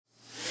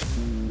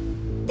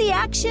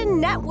Action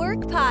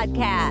Network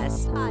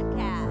Podcast.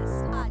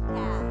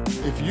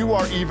 If you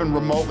are even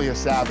remotely a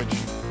savage,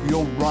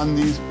 you'll run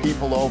these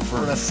people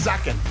over in a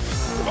second.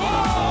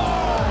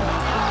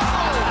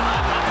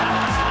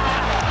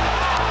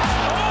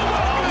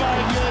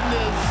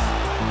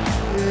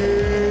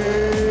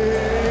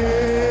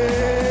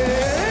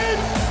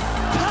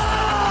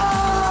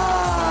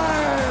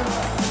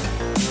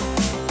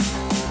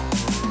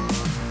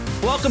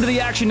 Welcome to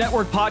the Action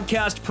Network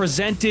podcast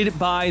presented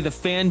by the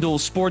FanDuel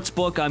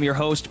Sportsbook. I'm your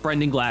host,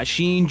 Brendan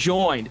Glasheen,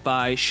 joined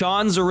by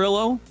Sean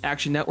Zerillo,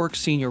 Action Network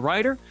senior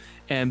writer,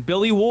 and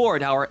Billy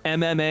Ward, our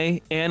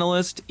MMA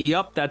analyst.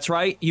 Yep, that's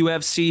right,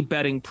 UFC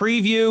betting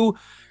preview.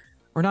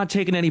 We're not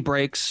taking any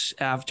breaks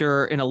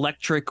after an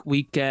electric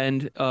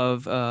weekend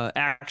of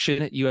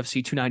action at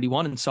UFC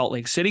 291 in Salt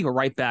Lake City. We're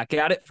right back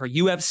at it for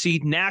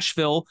UFC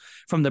Nashville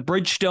from the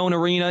Bridgestone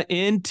Arena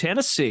in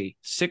Tennessee.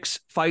 6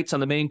 fights on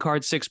the main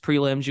card, 6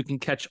 prelims. You can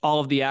catch all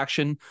of the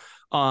action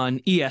on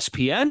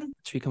ESPN,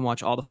 so you can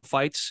watch all the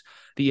fights,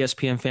 the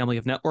ESPN family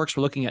of networks.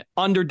 We're looking at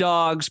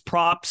underdogs,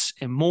 props,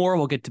 and more.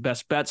 We'll get to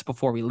best bets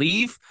before we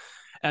leave.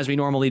 As we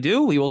normally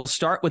do, we will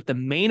start with the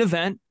main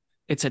event.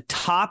 It's a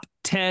top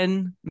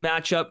 10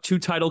 matchup, 2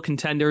 title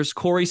contenders,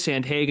 Corey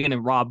Sandhagen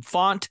and Rob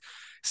Font.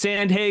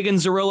 Sandhagen,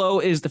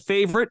 Zerillo is the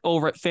favorite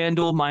over at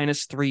FanDuel,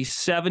 minus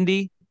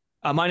 370.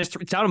 It's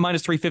down to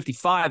minus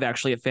 355,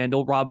 actually, at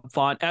FanDuel. Rob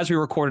Font, as we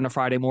record on a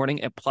Friday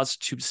morning, at plus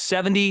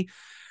 270.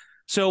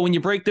 So when you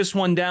break this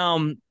one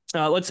down,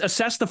 let's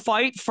assess the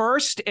fight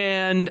first,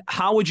 and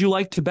how would you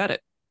like to bet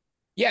it?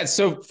 Yeah,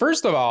 so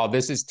first of all,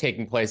 this is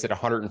taking place at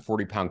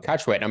 140-pound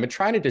catchweight, and I'm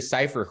trying to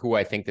decipher who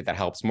I think that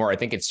helps more. I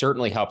think it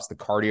certainly helps the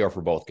cardio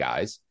for both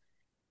guys.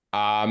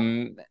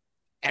 And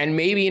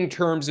maybe in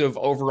terms of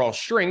overall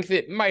strength,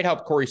 it might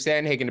help Corey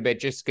Sandhagen a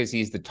bit just because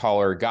he's the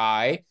taller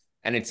guy,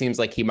 and it seems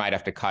like he might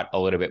have to cut a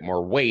little bit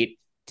more weight,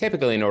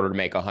 typically in order to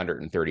make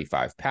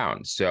 135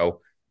 pounds.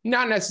 So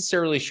not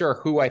necessarily sure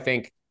who I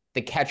think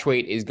the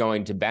catchweight is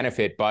going to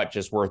benefit, but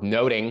just worth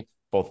noting,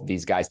 both of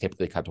these guys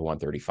typically cut to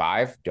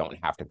 135, don't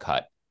have to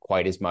cut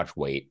quite as much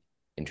weight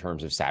in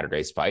terms of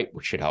Saturday's fight,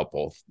 which should help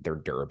both their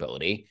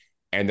durability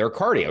and their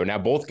cardio. Now,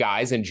 both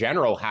guys in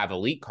general have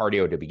elite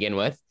cardio to begin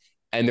with,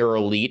 and they're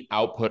elite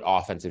output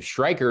offensive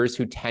strikers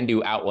who tend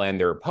to outland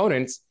their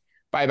opponents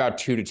by about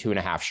 2 to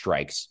 2.5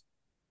 strikes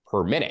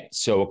per minute.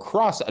 So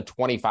across a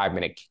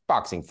 25-minute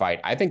kickboxing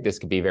fight, I think this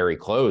could be very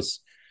close.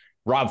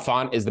 Rob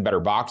Font is the better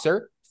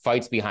boxer,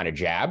 fights behind a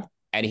jab,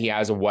 and he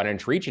has a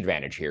 1-inch reach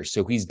advantage here.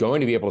 So he's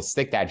going to be able to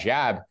stick that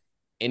jab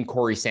in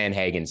Corey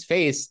Sandhagen's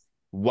face.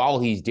 While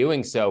he's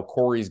doing so,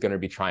 Corey's going to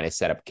be trying to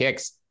set up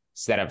kicks,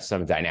 set up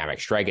some dynamic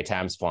strike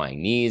attempts,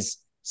 flying knees,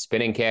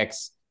 spinning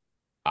kicks.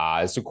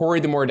 So Corey,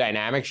 the more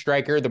dynamic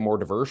striker, the more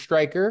diverse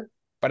striker.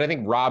 But I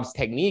think Rob's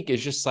technique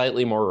is just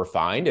slightly more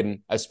refined, and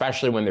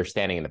especially when they're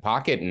standing in the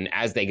pocket and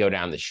as they go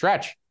down the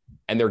stretch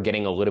and they're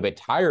getting a little bit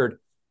tired,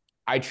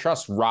 I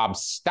trust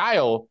Rob's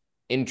style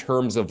in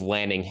terms of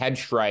landing head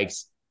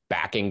strikes,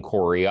 backing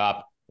Corey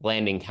up,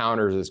 landing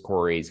counters as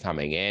Corey's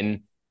coming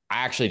in. I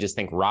actually just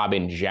think Rob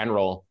in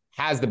general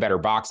has the better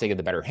boxing and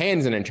the better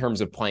hands. And in terms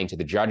of playing to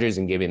the judges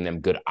and giving them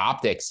good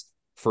optics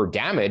for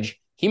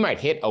damage, he might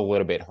hit a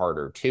little bit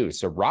harder too.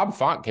 So Rob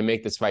Font can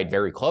make this fight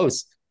very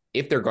close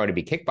if they're going to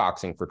be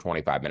kickboxing for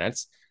 25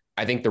 minutes.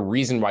 I think the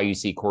reason why you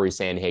see Corey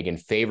Sandhagen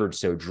favored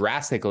so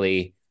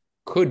drastically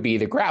could be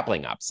the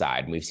grappling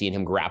upside. We've seen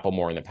him grapple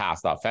more in the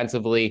past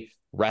offensively,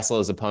 wrestle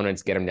his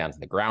opponents, get him down to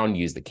the ground,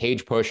 use the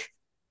cage push,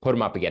 put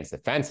him up against the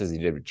fence as he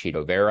did with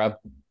Chito Vera.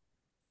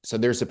 So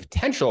there's a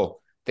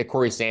potential that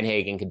Corey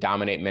Sandhagen could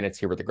dominate minutes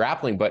here with the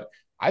grappling, but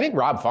I think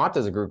Rob Font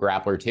is a good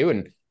grappler too,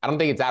 and I don't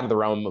think it's out of the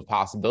realm of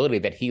possibility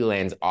that he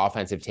lands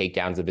offensive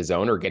takedowns of his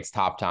own or gets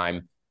top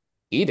time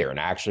either, and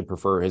I actually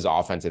prefer his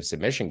offensive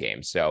submission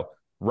game. So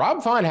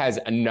Rob Font has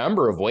a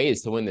number of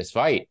ways to win this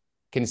fight,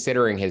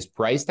 considering his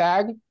price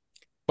tag,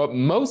 but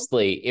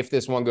mostly if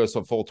this one goes to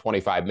a full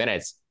 25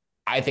 minutes,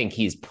 I think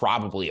he's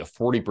probably a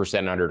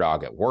 40%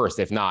 underdog at worst.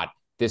 If not,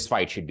 this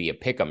fight should be a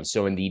pick'em.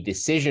 So in the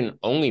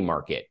decision-only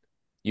market,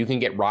 you can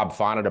get Rob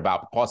Font at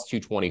about plus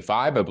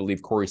 225. I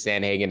believe Corey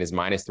Sandhagen is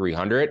minus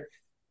 300.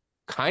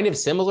 Kind of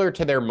similar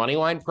to their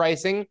moneyline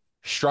pricing.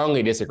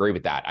 Strongly disagree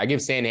with that. I give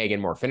Sandhagen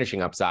more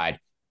finishing upside.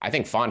 I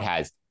think Font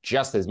has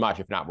just as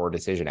much, if not more,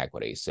 decision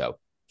equity. So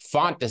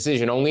Font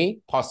decision only,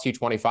 plus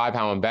 225,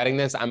 how I'm betting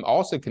this. I'm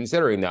also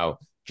considering, though,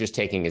 just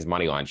taking his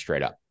moneyline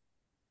straight up.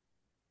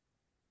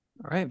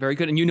 All right, very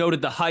good. And you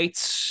noted the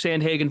heights,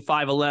 Sandhagen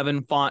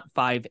 5'11", Font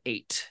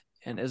 5'8".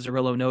 And as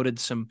Zerillo noted,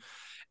 some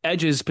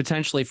edges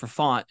potentially for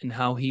Font and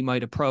how he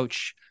might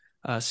approach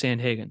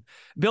Sandhagen.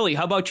 Billy,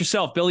 how about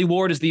yourself? Billy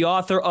Ward is the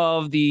author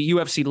of the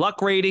UFC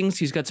Luck Ratings.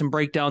 He's got some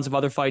breakdowns of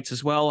other fights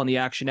as well on the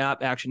Action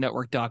app,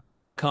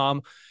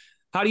 actionnetwork.com.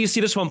 How do you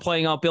see this one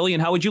playing out, Billy,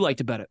 and how would you like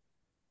to bet it?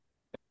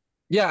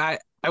 Yeah,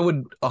 I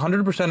would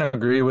 100%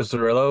 agree with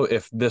Zerillo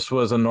if this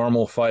was a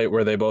normal fight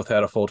where they both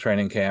had a full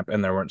training camp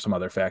and there weren't some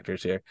other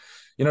factors here.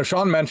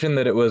 Sean mentioned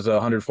that it was a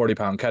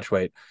 140-pound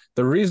catchweight.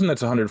 The reason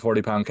it's a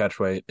 140-pound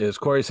catchweight is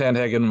Corey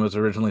Sandhagen was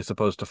originally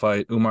supposed to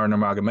fight Umar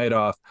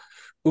Nurmagomedov.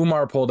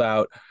 Umar pulled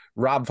out.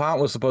 Rob Font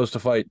was supposed to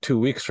fight 2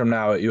 weeks from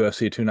now at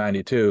UFC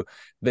 292.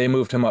 They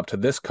moved him up to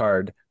this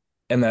card,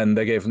 and then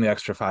they gave him the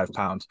extra 5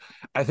 pounds.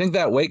 I think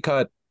that weight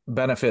cut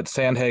benefits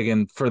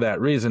Sandhagen for that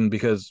reason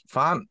because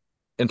Font,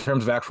 in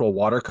terms of actual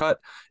water cut,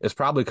 is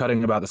probably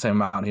cutting about the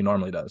same amount he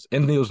normally does.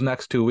 In those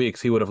next 2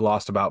 weeks, he would have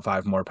lost about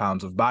 5 more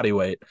pounds of body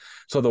weight.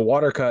 So the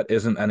water cut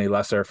isn't any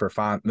lesser for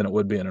Font than it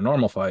would be in a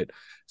normal fight.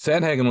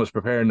 Sandhagen was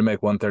preparing to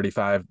make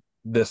 135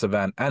 this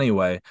event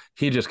anyway.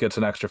 He just gets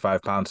an extra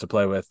 5 pounds to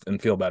play with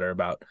and feel better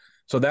about.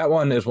 So that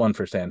one is one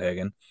for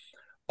Sandhagen.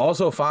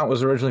 Also, Font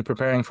was originally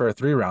preparing for a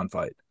 3-round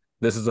fight.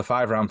 This is a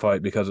 5-round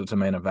fight because it's a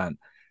main event.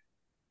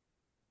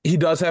 He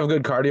does have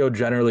good cardio,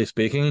 generally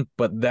speaking,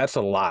 but that's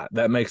a lot.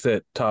 That makes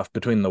it tough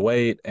between the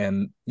weight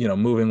and,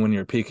 moving when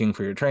you're peaking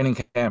for your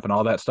training camp and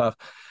all that stuff.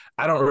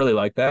 I don't really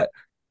like that,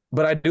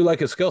 but I do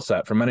like his skill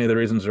set for many of the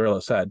reasons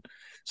Zerillo said.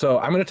 So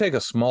I'm going to take a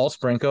small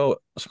sprinkle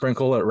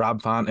at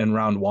Rob Font in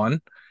round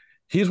 1.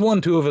 He's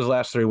won 2 of his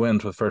last 3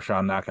 wins with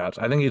first-round knockouts.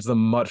 I think he's the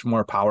much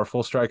more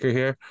powerful striker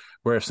here,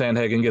 where if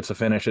Sandhagen gets a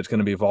finish, it's going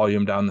to be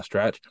volume down the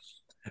stretch.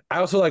 I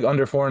also like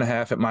under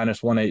 4.5 at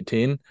minus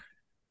 118.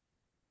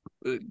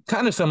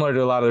 Kind of similar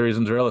to a lot of the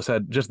reasons Zerillo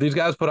said, just these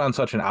guys put on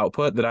such an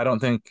output that I don't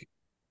think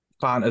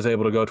Font is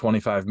able to go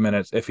 25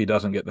 minutes if he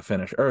doesn't get the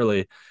finish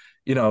early.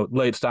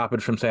 Late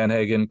stoppage from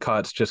Sandhagen,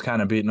 cuts, just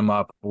kind of beating him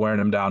up,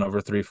 wearing him down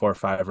over 3, 4,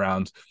 5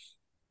 rounds.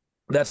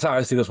 That's how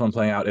I see this one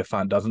playing out if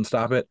Font doesn't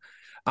stop it.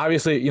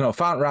 Obviously,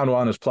 Font round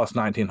 1 is plus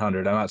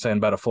 1,900. I'm not saying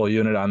bet a full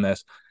unit on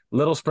this.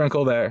 Little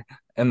sprinkle there,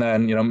 and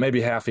then,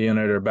 maybe half a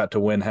unit or bet to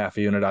win half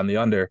a unit on the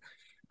under,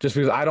 just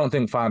because I don't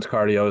think Font's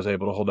cardio is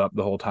able to hold up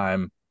the whole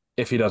time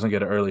if he doesn't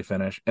get an early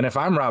finish. And if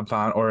I'm Rob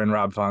Font or in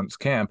Rob Font's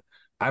camp,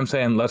 I'm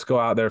saying let's go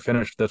out there,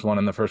 finish this one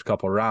in the first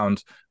couple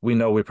rounds. We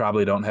know we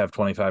probably don't have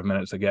 25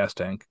 minutes of gas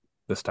tank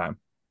this time.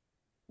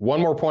 One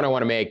more point I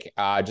want to make,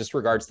 just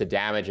regards to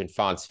damage in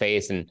Font's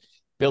face and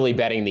Billy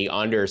betting the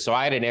under. So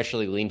I had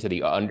initially leaned to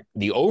the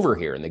over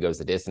here, and that goes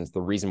the distance.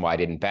 The reason why I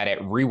didn't bet it,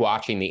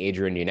 rewatching the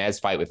Adrian Yanez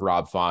fight with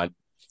Rob Font,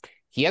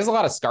 he has a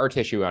lot of scar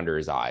tissue under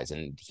his eyes,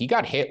 and he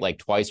got hit like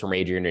twice from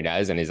Adrian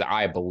Yanez, and his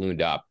eye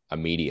ballooned up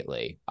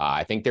immediately.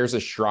 I think there's a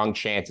strong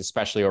chance,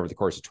 especially over the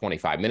course of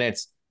 25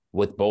 minutes,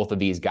 with both of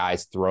these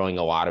guys throwing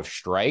a lot of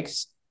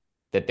strikes,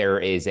 that there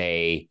is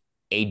a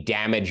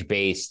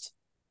damage-based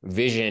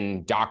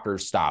vision doctor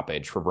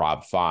stoppage for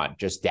Rob Font,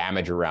 just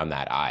damage around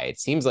that eye. It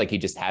seems like he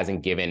just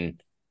hasn't given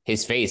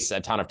his face a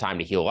ton of time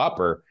to heal up,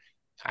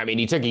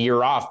 he took a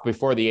year off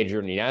before the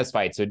Adrian Yanez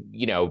fight. So,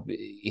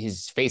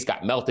 his face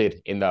got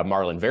melted in the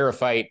Marlon Vera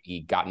fight.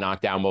 He got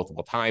knocked down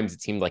multiple times.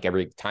 It seemed like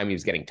every time he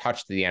was getting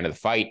touched at the end of the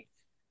fight,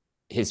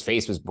 his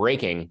face was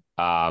breaking.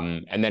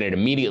 And then it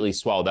immediately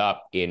swelled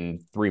up in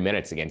 3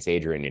 minutes against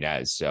Adrian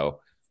Yanez. So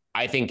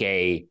I think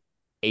a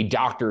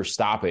doctor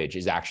stoppage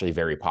is actually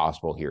very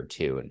possible here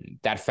too. And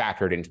that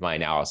factored into my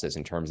analysis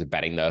in terms of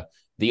betting the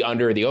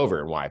under or the over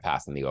and why I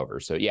passed on the over.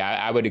 So yeah,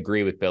 I would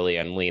agree with Billy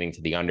on leaning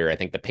to the under. I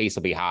think the pace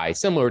will be high,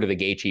 similar to the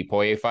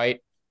Gaethje-Poirier fight.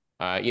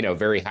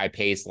 Very high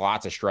pace,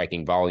 lots of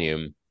striking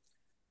volume.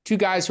 2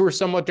 guys who are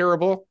somewhat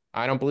durable.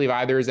 I don't believe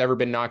either has ever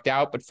been knocked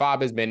out, but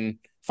Font has been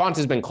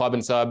club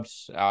and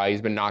subs.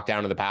 He's been knocked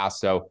down in the past,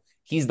 so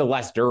he's the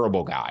less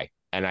durable guy.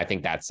 And I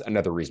think that's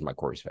another reason why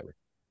Corey's favored.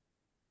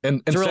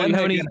 And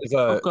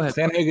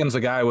Sandhagen's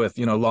a guy with,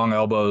 long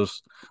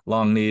elbows,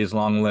 long knees,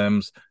 long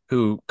limbs,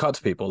 who cuts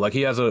people. Like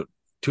he has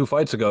 2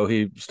 fights ago,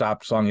 he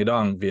stopped Song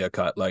Yadong via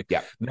cut.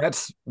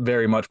 That's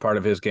very much part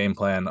of his game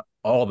plan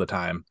all the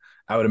time.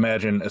 I would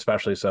imagine,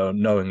 especially so,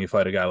 knowing you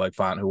fight a guy like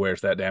Font who wears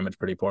that damage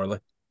pretty poorly.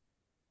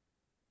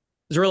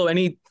 Zerillo,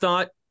 any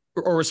thought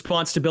or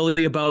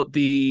responsibility about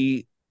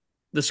the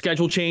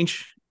schedule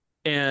change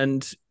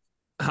and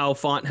how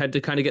Font had to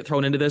kind of get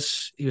thrown into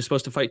this? He was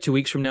supposed to fight 2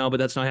 weeks from now, but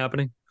that's not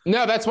happening.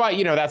 No, that's why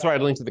I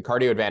linked to the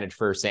cardio advantage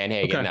for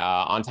Sandhagen. Okay.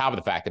 On top of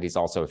the fact that he's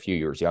also a few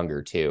years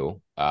younger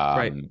too.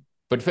 Right.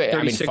 But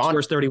 36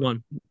 versus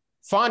 31.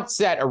 Font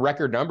set a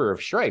record number of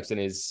strikes in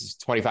his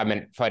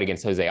 25-minute fight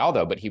against Jose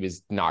Aldo, but he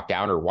was knocked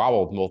down or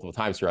wobbled multiple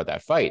times throughout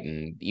that fight.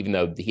 And even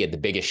though he had the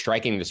biggest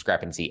striking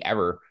discrepancy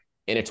ever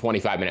in a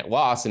 25-minute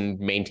loss and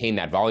maintained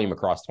that volume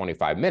across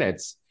 25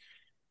 minutes,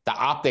 the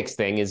optics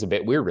thing is a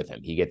bit weird with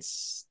him. He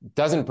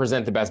doesn't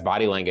present the best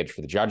body language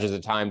for the judges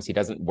at times. He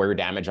doesn't wear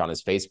damage on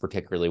his face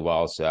particularly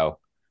well. So,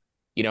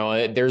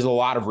 there's a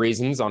lot of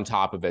reasons on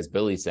top of, as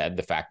Billy said,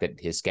 the fact that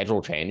his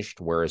schedule changed,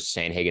 whereas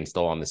Sandhagen's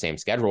still on the same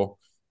schedule,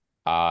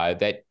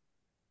 that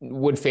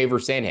would favor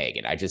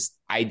Sandhagen.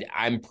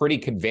 I'm pretty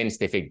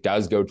convinced if it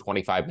does go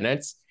 25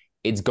 minutes,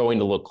 it's going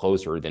to look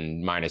closer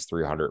than minus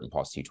 300 and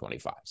plus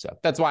 225. So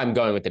that's why I'm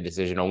going with the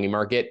decision only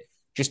market.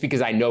 Just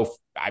because I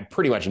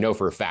pretty much know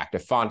for a fact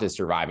if Font is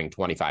surviving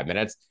 25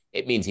 minutes,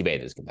 it means he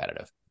made this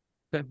competitive.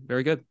 Okay,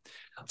 very good.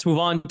 Let's move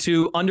on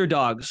to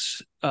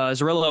underdogs.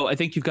 Zerillo, I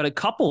think you've got a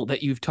couple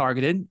that you've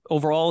targeted.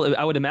 Overall,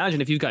 I would imagine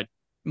if you've got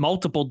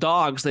multiple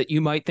dogs that you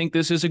might think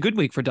this is a good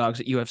week for dogs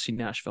at UFC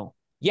Nashville.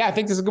 Yeah, I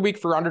think this is a good week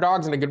for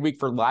underdogs and a good week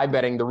for live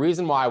betting. The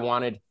reason why I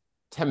wanted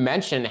to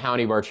mention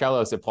Raoni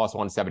Barcelos at plus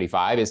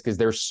 175 is because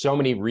there's so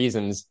many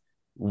reasons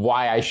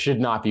why I should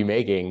not be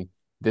making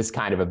this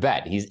kind of a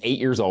bet. He's 8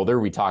 years older.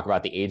 We talk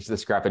about the age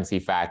discrepancy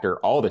factor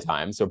all the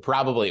time, so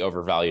probably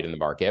overvalued in the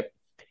market.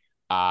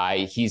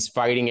 He's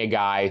fighting a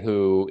guy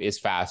who is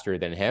faster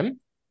than him,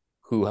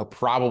 who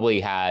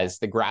probably has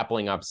the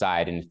grappling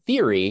upside in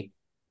theory.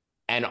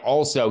 And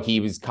also he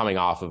was coming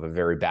off of a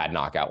very bad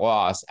knockout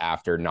loss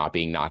after not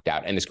being knocked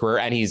out in his career.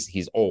 And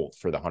he's old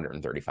for the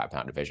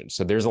 135-pound division.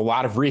 So there's a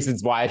lot of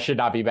reasons why I should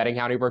not be betting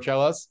Raoni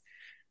Barcelos.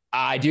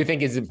 I do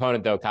think his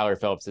opponent, though, Kyler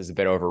Phillips, is a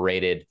bit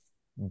overrated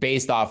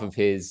based off of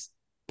his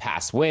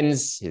past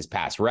wins, his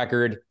past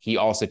record. He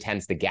also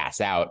tends to gas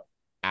out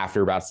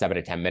after about 7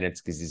 to 10 minutes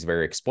because he's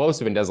very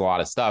explosive and does a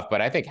lot of stuff. But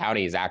I think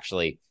Raoni is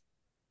actually,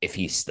 if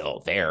he's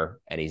still there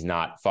and he's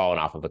not fallen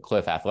off of a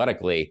cliff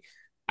athletically,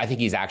 I think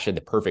he's actually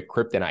the perfect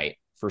kryptonite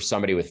for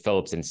somebody with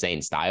Phillips'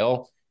 insane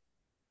style.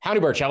 Raoni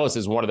Barcelos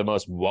is one of the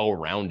most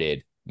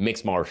well-rounded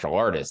mixed martial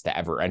artists to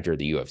ever enter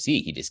the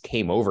UFC. He just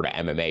came over to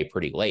MMA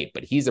pretty late,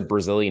 but he's a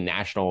Brazilian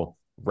national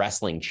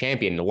wrestling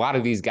champion. A lot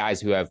of these guys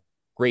who have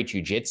great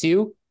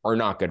jiu-jitsu are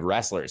not good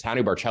wrestlers.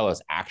 Raoni Barcelos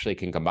actually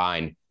can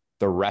combine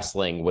the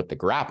wrestling with the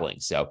grappling.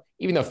 So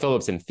even though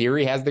Phillips in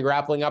theory has the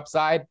grappling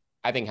upside,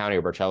 I think Raoni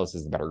Barcelos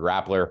is the better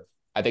grappler.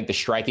 I think the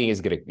striking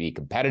is going to be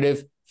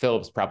competitive.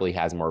 Phillips probably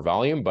has more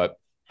volume, but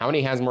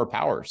Raoni has more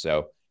power.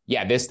 So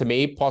yeah, this to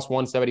me, plus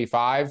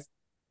 175,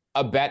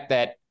 a bet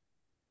that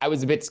I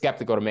was a bit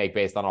skeptical to make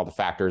based on all the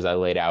factors I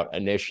laid out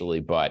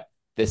initially, but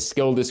the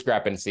skill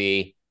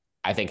discrepancy,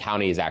 I think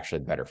Raoni is actually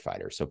the better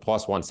fighter. So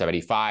plus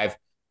 175,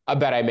 a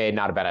bet I made,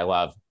 not a bet I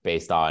love,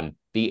 based on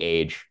the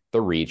age, the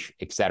reach,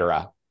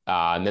 etc.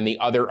 And then the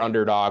other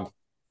underdog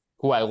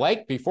who I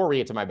like before we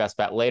get to my best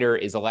bet later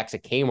is Alexa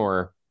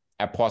Kamor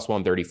at plus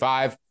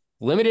 135.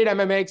 Limited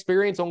MMA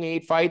experience, only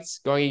 8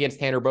 fights, going against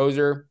Tanner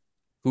Boser,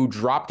 who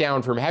dropped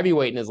down from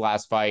heavyweight in his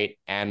last fight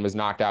and was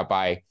knocked out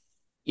by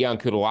Ion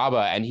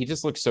Cutelaba, and he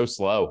just looks so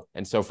slow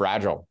and so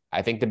fragile.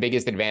 I think the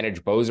biggest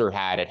advantage Boser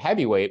had at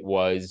heavyweight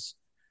was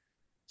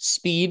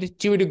speed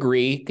to a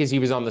degree because he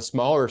was on the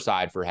smaller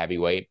side for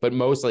heavyweight, but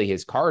mostly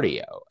his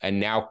cardio. And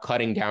now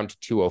cutting down to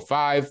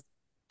 205,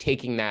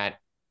 taking that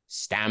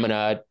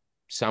stamina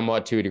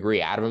somewhat to a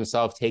degree out of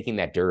himself, taking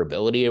that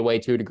durability away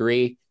to a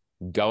degree,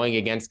 going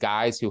against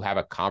guys who have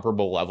a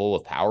comparable level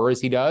of power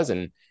as he does.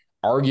 And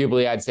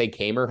arguably, I'd say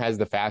Kamor has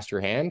the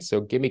faster hand.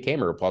 So give me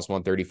Kamor plus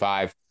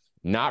 135.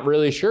 Not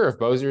really sure if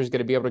Boser is going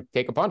to be able to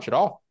take a punch at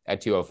all at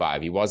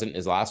 205. He wasn't in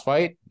his last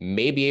fight,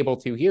 may be able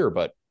to here,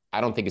 but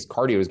I don't think his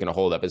cardio is going to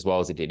hold up as well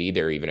as it did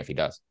either, even if he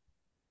does.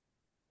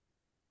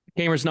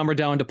 Kamor's number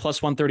down to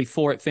plus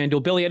 134 at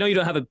FanDuel. Billy, I know you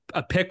don't have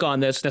a pick on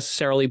this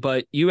necessarily,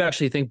 but you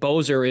actually think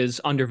Boser is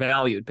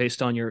undervalued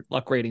based on your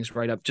luck ratings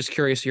right up. Just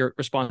curious your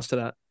response to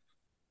that.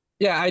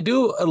 Yeah, I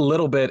do a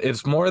little bit.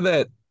 It's more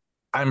that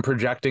I'm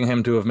projecting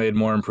him to have made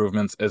more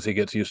improvements as he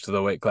gets used to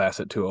the weight class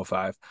at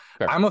 205.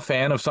 Sure. I'm a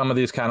fan of some of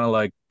these kind of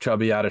like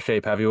chubby, out of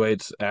shape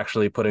heavyweights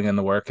actually putting in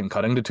the work and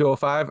cutting to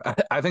 205.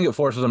 I think it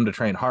forces them to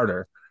train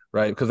harder,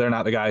 right? Because they're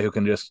not the guy who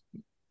can just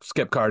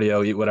skip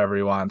cardio, eat whatever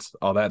he wants,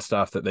 all that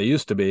stuff that they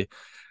used to be.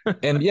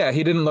 And yeah,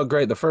 he didn't look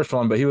great the first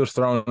one, but he was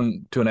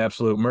thrown to an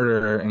absolute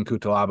murderer in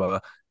Cutelaba.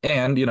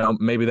 And, you know,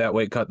 maybe that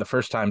weight cut the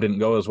first time didn't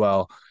go as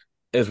well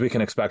as we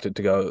can expect it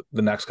to go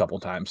the next couple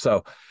times.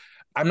 So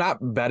I'm not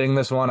betting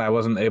this one. I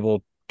wasn't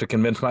able to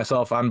convince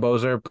myself on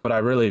Boser, but I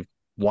really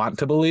want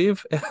to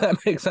believe, if that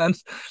makes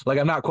sense. Like,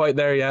 I'm not quite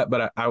there yet,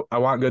 but I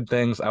want good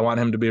things. I want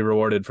him to be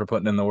rewarded for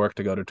putting in the work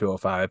to go to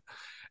 205.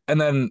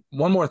 And then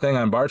one more thing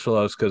on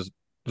Barcelos, because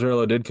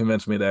Zerillo did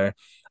convince me there.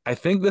 I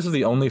think this is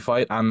the only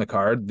fight on the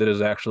card that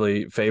is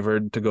actually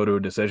favored to go to a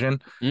decision.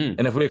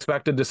 And if we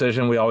expect a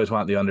decision, we always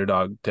want the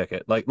underdog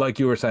ticket. Like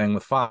you were saying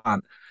with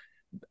Font,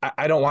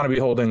 I don't want to be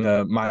holding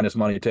a minus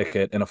money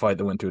ticket in a fight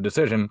that went to a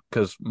decision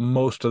because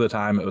most of the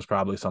time it was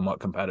probably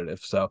somewhat competitive.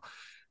 So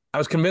I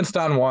was convinced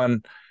on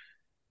one.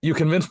 You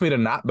convinced me to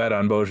not bet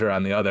on Boser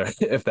on the other,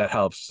 if that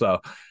helps. So,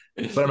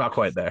 but I'm not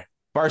quite there.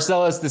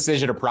 Barcelos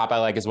decision a prop I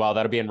like as well.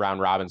 That'll be in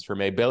round robins for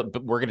me. But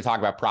we're going to talk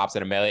about props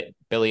in a minute.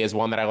 Billy is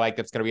one that I like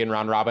that's going to be in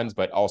round robins,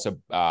 but also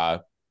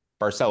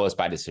Barcelos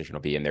by decision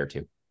will be in there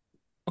too.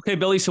 Okay,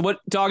 Billy. So what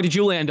dog did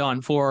you land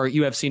on for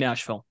UFC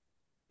Nashville?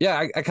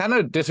 Yeah, I kind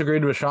of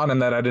disagreed with Sean in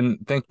that I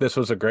didn't think this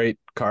was a great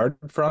card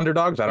for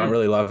underdogs. I don't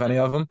really love any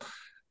of them.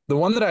 The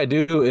one that I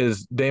do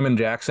is Damon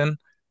Jackson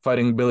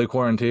fighting Billy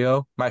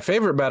Quarantillo. My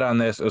favorite bet on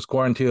this is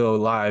Quarantillo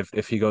live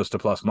if he goes to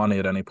plus money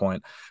at any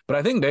point. But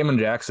I think Damon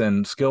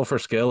Jackson, skill for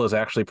skill, is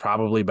actually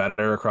probably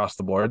better across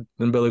the board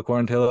than Billy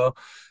Quarantillo.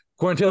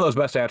 Quarantillo's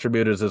best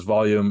attribute is his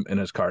volume and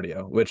his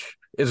cardio, which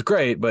is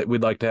great, but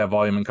we'd like to have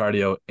volume and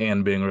cardio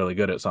and being really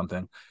good at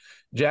something.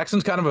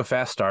 Jackson's kind of a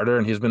fast starter,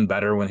 and he's been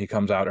better when he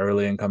comes out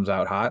early and comes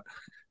out hot.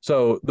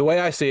 So the way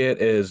I see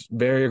it is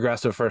very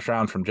aggressive first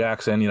round from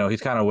Jackson.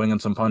 He's kind of winging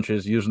some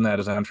punches, using that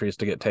as entries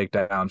to get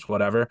takedowns,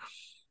 whatever.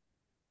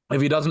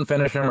 If he doesn't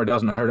finish him or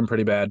doesn't hurt him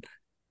pretty bad,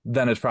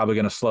 then it's probably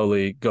going to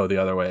slowly go the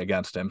other way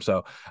against him.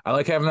 So I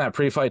like having that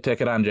pre-fight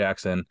ticket on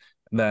Jackson,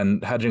 then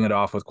hedging it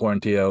off with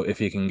Quarantillo if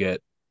he can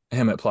get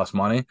him at plus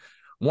money.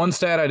 One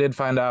stat I did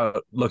find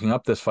out looking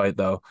up this fight,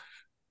 though,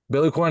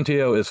 Billy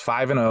Quarantillo is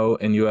 5-0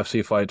 in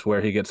UFC fights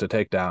where he gets a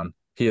takedown.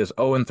 He is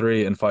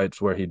 0-3 in fights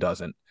where he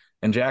doesn't.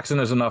 And Jackson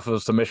is enough of a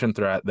submission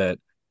threat that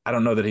I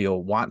don't know that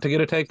he'll want to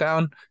get a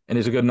takedown, and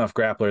he's a good enough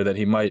grappler that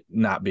he might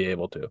not be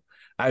able to.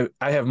 I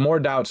have more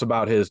doubts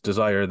about his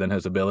desire than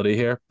his ability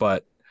here,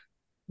 but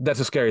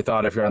that's a scary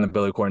thought if you're on the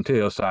Billy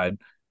Quarantillo side.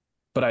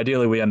 But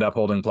ideally, we end up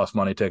holding plus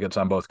money tickets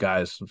on both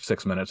guys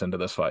 6 minutes into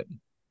this fight.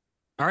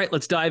 All right,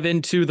 let's dive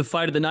into the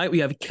fight of the night. We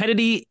have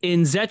Kennedy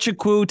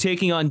Nzechukwu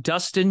taking on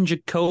Dustin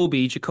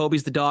Jacoby.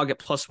 Jacoby's the dog at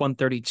plus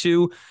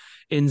 132.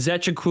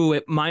 Nzechukwu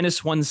at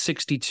minus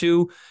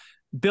 162.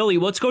 Billy,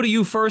 let's go to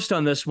you first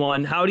on this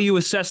one. How do you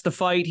assess the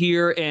fight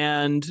here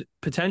and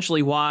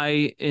potentially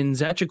why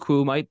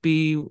Nzechukwu might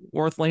be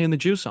worth laying the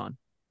juice on?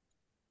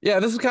 Yeah,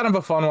 this is kind of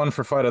a fun one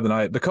for fight of the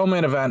night. The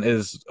co-main event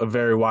is a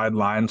very wide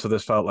line, so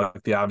this felt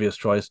like the obvious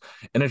choice.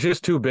 And it's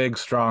just two big,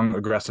 strong,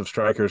 aggressive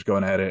strikers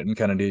going at it in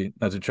Kennedy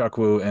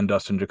Nzechukwu and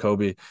Dustin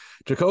Jacoby.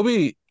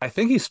 Jacoby, I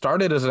think he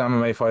started as an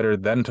MMA fighter,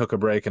 then took a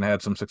break and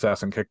had some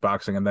success in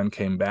kickboxing and then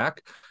came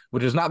back,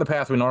 which is not the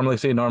path we normally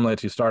see. Normally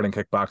it's you start in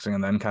kickboxing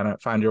and then kind of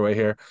find your way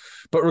here.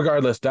 But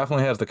regardless,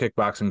 definitely has the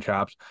kickboxing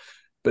chops.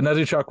 But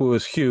Nzechukwu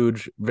is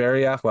huge,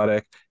 very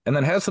athletic, and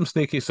then has some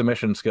sneaky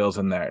submission skills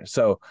in there.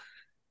 So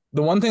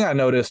the one thing I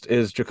noticed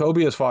is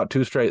Jacoby has fought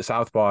 2 straight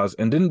southpaws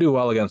and didn't do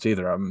well against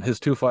either of them. His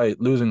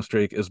 2-fight losing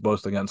streak is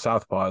both against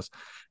southpaws.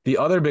 The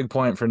other big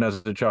point for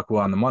Nzechukwu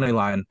on the money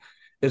line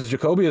is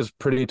Jacoby is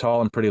pretty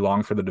tall and pretty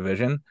long for the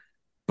division,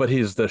 but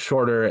he's the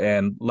shorter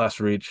and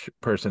less reach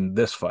person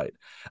this fight.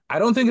 I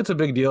don't think it's a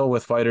big deal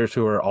with fighters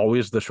who are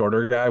always the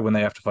shorter guy when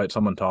they have to fight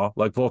someone tall.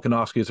 Like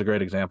Volkanovski is a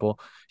great example.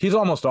 He's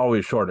almost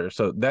always shorter,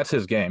 so that's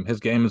his game.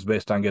 His game is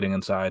based on getting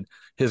inside.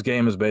 His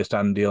game is based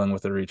on dealing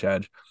with the reach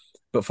edge.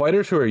 But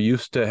fighters who are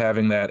used to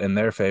having that in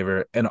their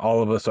favor and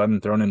all of a sudden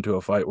thrown into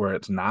a fight where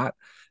it's not,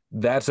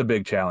 that's a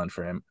big challenge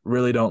for him.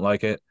 Really don't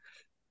like it.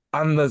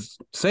 On the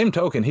same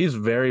token, he's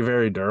very,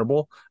 very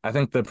durable. I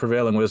think the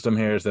prevailing wisdom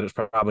here is that it's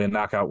probably a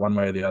knockout one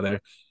way or the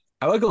other.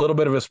 I like a little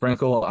bit of a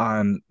sprinkle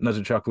on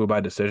Nzechukwu by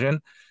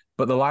decision,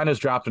 but the line has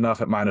dropped enough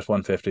at minus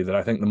 150 that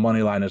I think the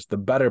money line is the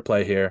better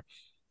play here.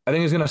 I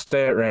think he's going to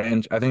stay at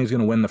range. I think he's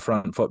going to win the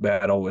front foot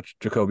battle, which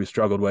Jacoby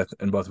struggled with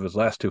in both of his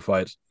last 2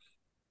 fights.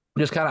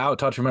 Just kind of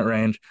out-touch him at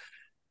range.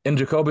 And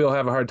Jacoby will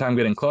have a hard time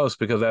getting close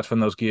because that's when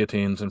those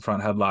guillotines and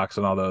front headlocks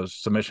and all those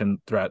submission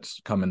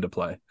threats come into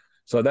play.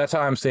 So that's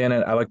how I'm seeing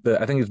it. I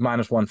think he's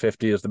minus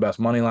 150 is the best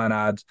money line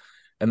odds,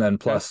 and then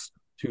plus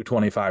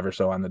 225 or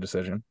so on the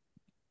decision.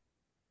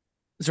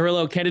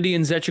 Zerillo, Kennedy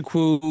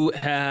Nzechukwu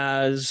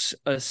has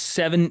a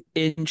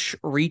 7-inch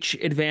reach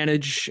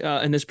advantage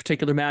in this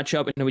particular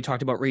matchup. I know we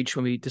talked about reach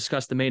when we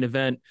discussed the main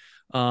event.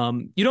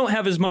 You don't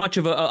have as much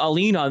of a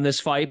lean on this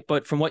fight,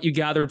 but from what you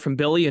gathered from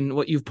Billy and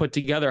what you've put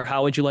together,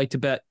 how would you like to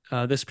bet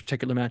this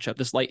particular matchup,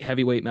 this light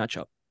heavyweight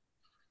matchup?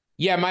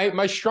 Yeah,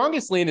 my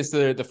strongest lean is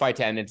the fight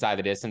to end inside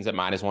the distance at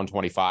minus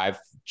 125.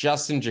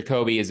 Justin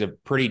Jacoby is a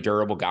pretty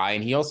durable guy,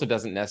 and he also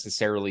doesn't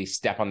necessarily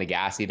step on the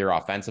gas either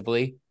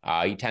offensively.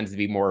 He tends to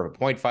be more of a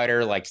point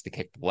fighter, likes to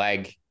kick the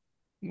leg,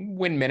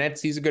 win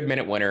minutes. He's a good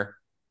minute winner.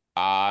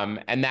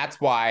 And that's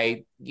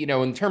why,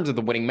 in terms of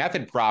the winning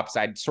method props,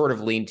 I'd sort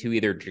of lean to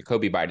either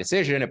Jacoby by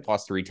decision at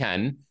plus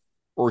 310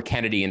 or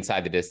Kennedy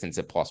inside the distance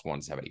at plus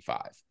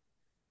 175.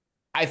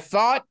 I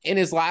thought in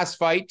his last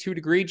fight, 2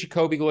 degree,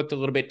 Jacoby looked a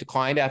little bit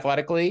declined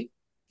athletically.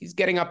 He's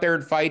getting up there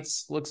in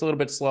fights, looks a little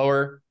bit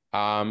slower.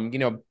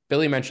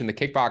 Billy mentioned the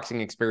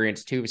kickboxing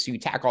experience too. So you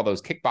tack all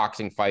those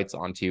kickboxing fights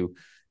onto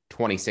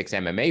 26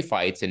 MMA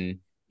fights and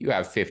you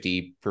have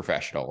 50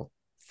 professional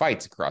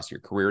fights across your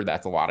career.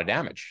 That's a lot of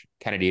damage.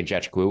 Kennedy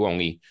Nzechukwu,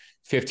 only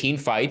 15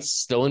 fights,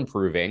 still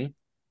improving,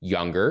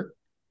 younger.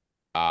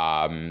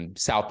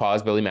 Southpaw,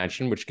 as Billy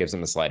mentioned, which gives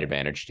him a slight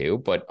advantage too,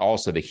 but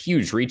also the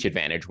huge reach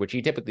advantage, which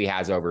he typically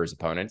has over his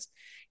opponents.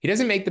 He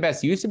doesn't make the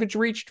best use of his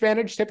reach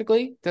advantage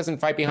typically, doesn't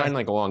fight behind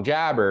like a long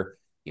jab or,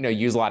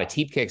 use a lot of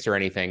teep kicks or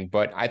anything,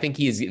 but I think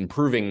he is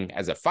improving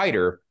as a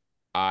fighter.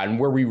 And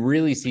where we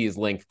really see his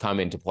length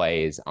come into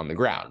play is on the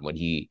ground when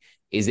he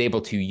is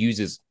able to use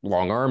his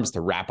long arms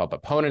to wrap up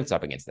opponents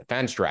up against the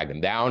fence, drag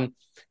them down.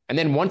 And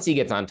then once he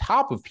gets on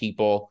top of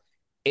people,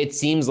 it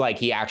seems like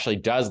he actually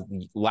does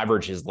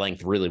leverage his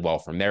length really well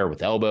from there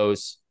with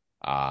elbows.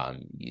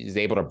 He's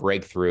able to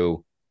break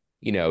through,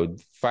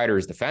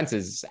 fighters'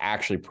 defenses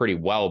actually pretty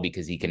well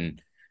because he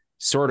can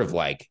sort of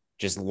like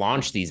just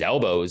launch these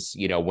elbows,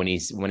 when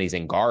he's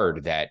in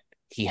guard, that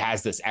he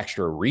has this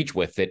extra reach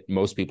with that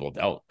most people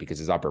don't because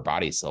his upper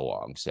body is so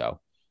long. So,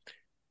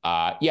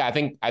 I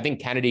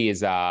think Kennedy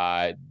is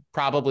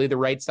probably the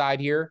right side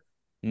here.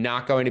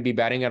 Not going to be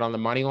betting it on the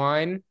money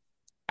line.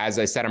 As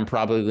I said, I'm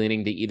probably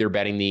leaning to either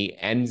betting the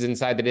ends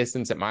inside the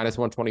distance at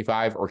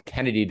 -125 or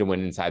Kennedy to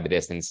win inside the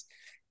distance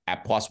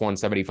at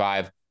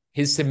 +175.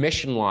 His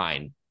submission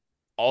line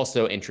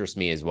also interests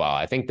me as well.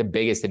 I think the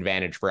biggest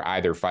advantage for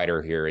either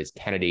fighter here is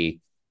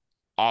Kennedy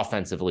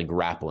offensively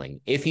grappling.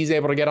 If he's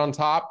able to get on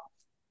top,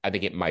 I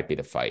think it might be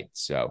the fight.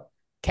 So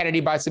Kennedy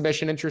by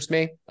submission interests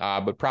me,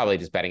 but probably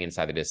just betting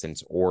inside the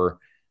distance or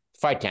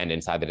fight to end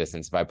inside the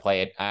distance if I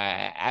play it.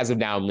 As of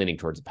now, I'm leaning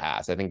towards a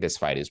pass. I think this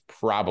fight is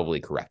probably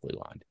correctly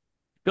lined.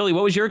 Billy,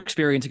 what was your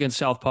experience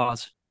against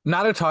Southpaws?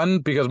 Not a ton,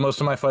 because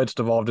most of my fights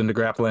devolved into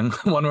grappling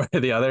one way or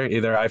the other.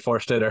 Either I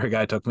forced it or a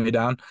guy took me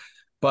down.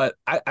 But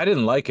I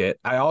didn't like it.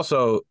 I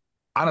also,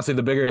 honestly,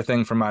 the bigger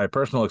thing from my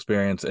personal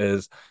experience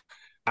is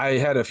I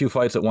had a few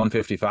fights at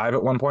 155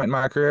 at one point in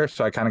my career.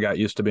 So I kind of got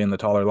used to being the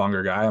taller,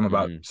 longer guy. I'm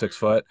about 6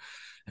 foot.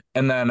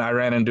 And then I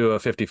ran into a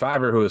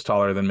 55er who was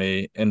taller than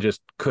me and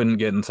just couldn't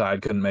get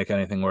inside, couldn't make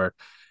anything work.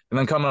 And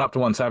then coming up to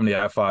 170,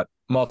 I fought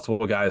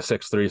multiple guys,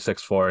 6'3",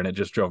 6'4", and it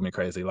just drove me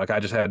crazy. Like, I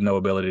just had no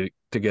ability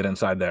to get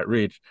inside that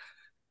reach.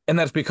 And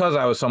that's because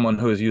I was someone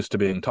who is used to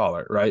being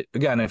taller, right?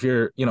 Again, if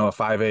you're, a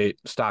 5'8"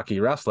 stocky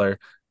wrestler,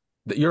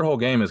 your whole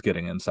game is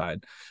getting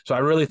inside. So I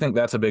really think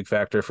that's a big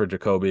factor for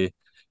Jacoby.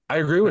 I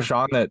agree with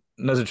Sean that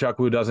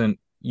Nzechukwu doesn't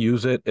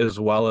use it as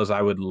well as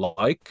I would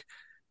like,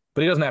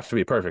 but he doesn't have to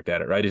be perfect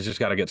at it, right? He's just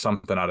got to get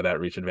something out of that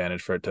reach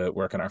advantage for it to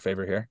work in our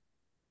favor here.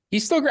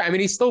 He's still great. I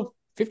mean, he's still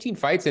 15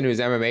 fights into his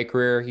MMA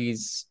career.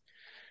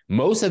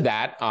 Most of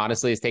that,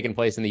 honestly, has taken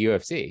place in the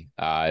UFC.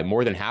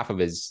 More than half of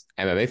his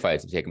MMA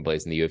fights have taken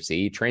place in the UFC.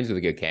 He trains with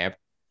a good camp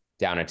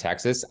down in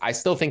Texas. I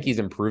still think he's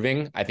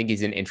improving. I think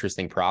he's an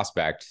interesting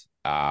prospect.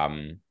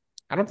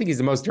 I don't think he's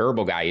the most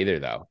durable guy either,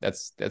 though.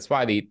 That's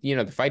why the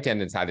fight to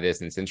end inside the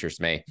distance interests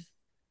me.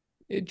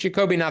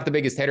 Jacoby, not the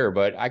biggest hitter,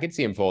 but I could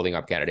see him folding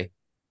up Kennedy.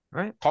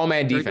 All right. Call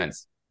man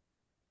defense.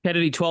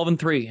 Kennedy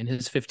 12-3 in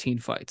his 15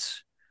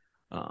 fights.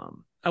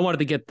 I wanted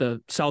to get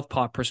the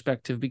Southpaw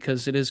perspective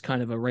because it is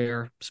kind of a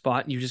rare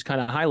spot. You just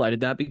kind of highlighted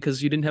that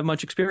because you didn't have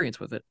much experience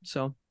with it.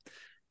 So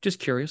just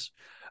curious.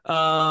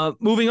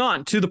 Moving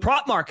on to the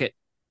prop market.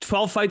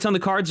 12 fights on the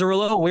card,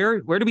 Zerillo.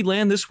 Where do we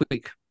land this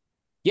week?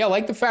 Yeah, I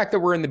like the fact that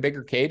we're in the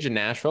bigger cage in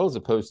Nashville as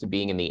opposed to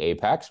being in the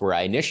Apex, where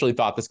I initially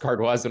thought this card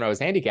was when I was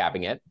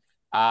handicapping it.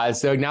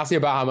 So Ignacio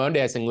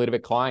Bahamondes and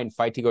Ludovic Klein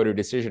fight to go to a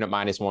decision at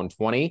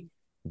 -120.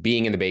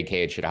 Being in the big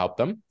cage should help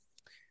them.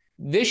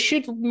 This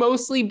should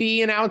mostly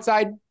be an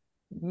outside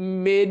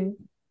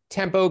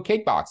mid-tempo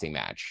kickboxing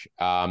match.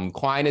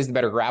 Klein is the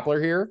better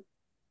grappler here,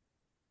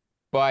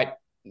 but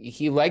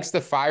he likes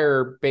to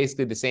fire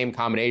basically the same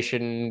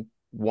combination,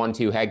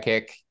 1-2 head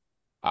kick.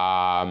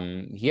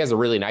 He has a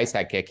really nice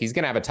head kick. He's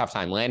going to have a tough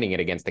time landing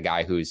it against the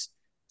guy who's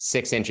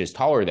 6 inches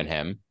taller than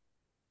him.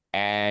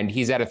 And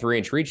he's at a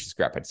 3-inch reach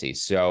discrepancy.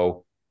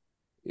 So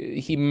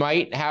he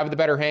might have the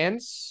better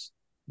hands,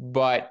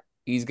 but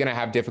he's going to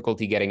have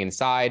difficulty getting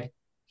inside.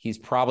 He's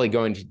probably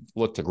going to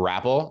look to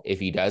grapple if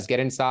he does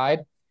get inside.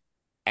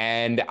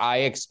 And I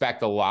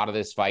expect a lot of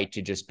this fight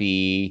to just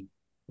be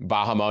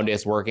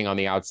Bahamondes working on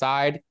the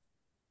outside,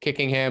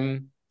 kicking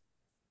him,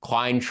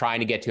 Klein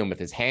trying to get to him with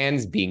his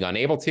hands, being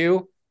unable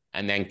to,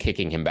 and then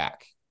kicking him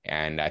back.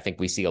 And I think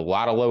we see a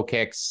lot of low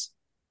kicks,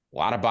 a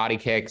lot of body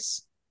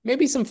kicks,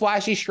 maybe some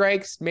flashy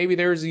strikes. Maybe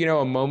there's,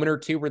 a moment or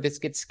two where this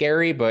gets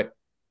scary, but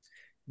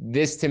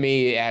this to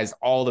me has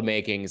all the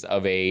makings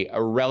of a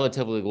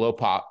relatively low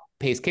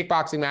pace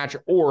kickboxing match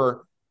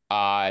or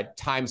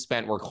time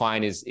spent where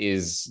Klein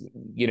is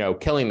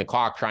killing the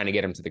clock, trying to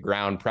get him to the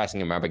ground,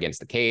 pressing him up against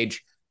the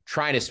cage,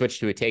 trying to switch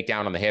to a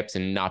takedown on the hips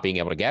and not being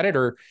able to get it,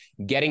 or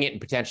getting it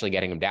and potentially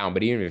getting him down.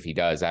 But even if he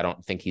does, I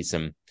don't think he's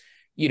some,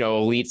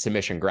 elite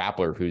submission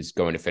grappler who's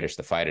going to finish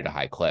the fight at a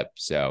high clip.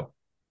 So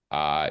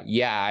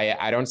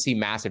I don't see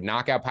massive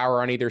knockout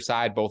power on either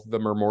side. Both of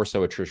them are more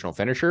so attritional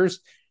finishers,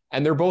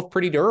 and they're both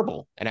pretty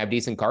durable and have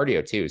decent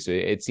cardio too. So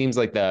it seems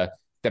like the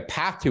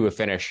path to a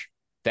finish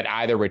that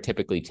either would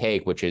typically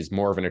take, which is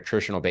more of an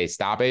attritional based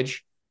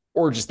stoppage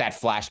or just that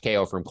flash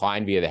KO from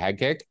Klein via the head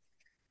kick,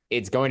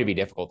 it's going to be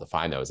difficult to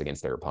find those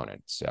against their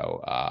opponent.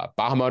 So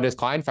Bahamondes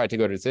Klein fight to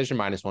go to decision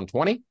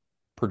 -120,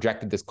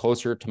 projected this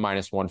closer to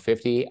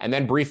 -150. And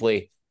then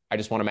briefly, I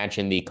just want to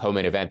mention the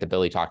co-main event that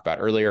Billy talked about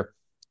earlier.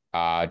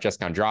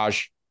 Jessica Andrade,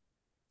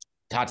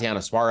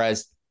 Tatiana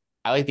Suarez.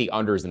 I like the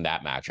unders in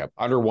that matchup.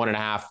 Under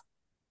 1.5,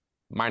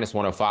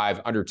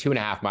 -105, under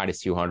 2.5,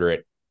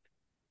 -200.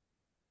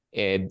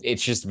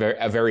 It's just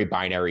a very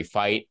binary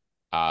fight.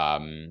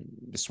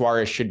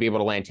 Suarez should be able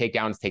to land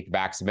takedowns, take the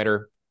back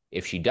submitter.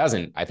 If she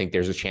doesn't, I think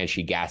there's a chance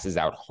she gasses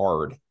out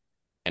hard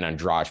and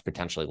Andrade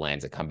potentially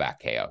lands a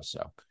comeback KO.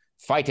 So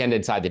fight to end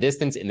inside the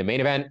distance in the main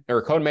event,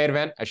 or co-main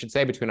event, I should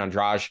say, between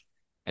Andrade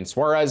and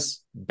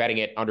Suarez, betting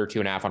it under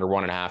 2.5, under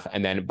 1.5,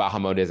 and then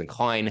Bahamondes and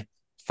Klein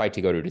fight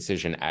to go to a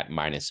decision at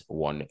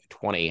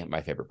 -120.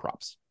 My favorite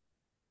props.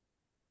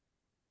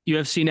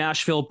 UFC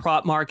Nashville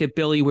prop market.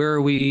 Billy, where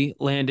are we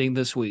landing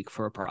this week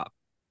for a prop?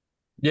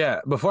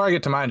 Yeah, before I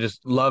get to mine,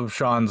 just love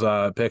Sean's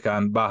pick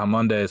on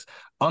Bahamondes.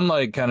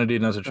 Unlike Kennedy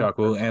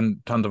Nzechukwu and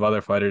tons of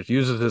other fighters,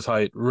 uses his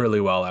height really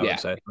well, I would Yeah.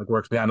 say. Like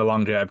works behind a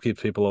long jab,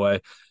 keeps people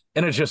away.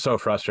 And it's just so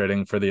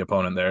frustrating for the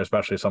opponent there,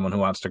 especially someone who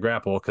wants to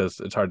grapple,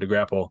 because it's hard to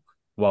grapple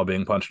while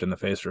being punched in the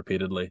face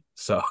repeatedly.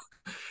 So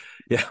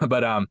yeah,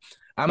 but I'm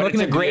But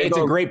looking at it's a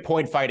Diego. great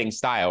point fighting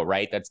style,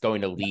 right? That's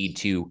going to lead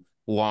to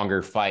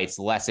longer fights,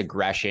 less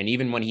aggression.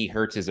 Even when he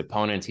hurts his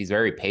opponents, he's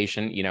very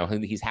patient. You know,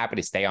 he's happy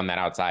to stay on that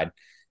outside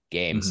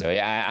game. Mhm. So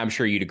yeah, I'm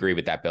sure you'd agree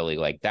with that, Billy.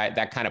 Like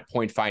that kind of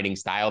point finding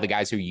style, the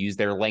guys who use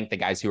their length, the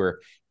guys who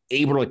are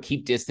able to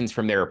keep distance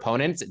from their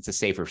opponents, it's a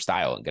safer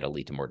style and going to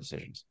lead to more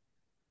decisions.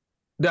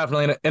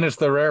 Definitely, and it's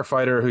the rare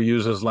fighter who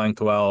uses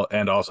length well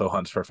and also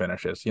hunts for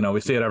finishes. You know,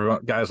 we see it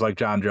everyone guys like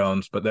John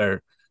Jones, but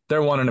they're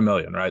one in a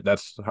million, right?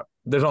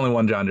 There's only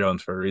one John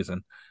Jones for a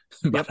reason.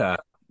 But Yep.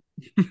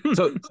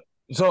 so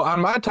so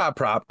on my top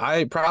prop,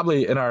 I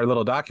probably in our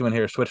little document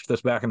here switched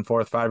this back and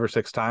forth 5 or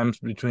 6 times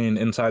between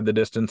inside the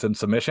distance and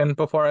submission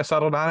before I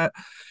settled on it.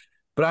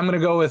 But I'm going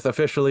to go with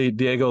officially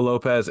Diego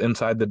Lopez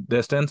inside the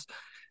distance.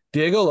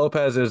 Diego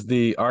Lopez is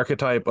the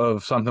archetype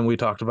of something we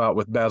talked about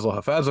with Basil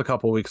Hafez a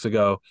couple weeks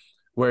ago,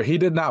 where he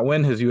did not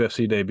win his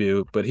UFC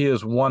debut, but he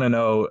is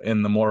 1-0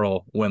 in the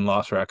moral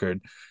win-loss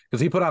record because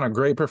he put on a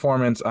great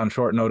performance on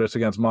short notice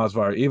against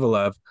Movsar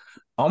Evelev,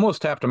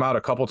 almost tapped him out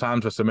a couple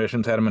times with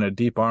submissions, had him in a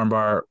deep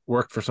armbar,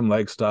 worked for some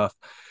leg stuff,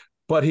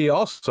 but he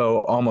also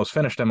almost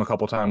finished him a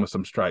couple times with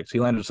some strikes. He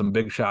landed some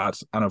big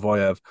shots on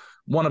Avoyev,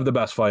 one of the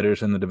best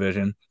fighters in the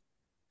division.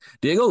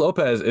 Diego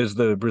Lopez is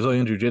the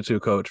Brazilian Jiu-Jitsu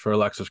coach for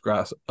Alexa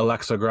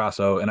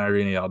Grasso and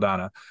Irene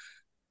Aldana.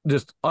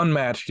 Just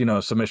unmatched,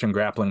 submission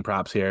grappling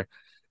props here.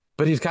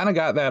 But he's kind of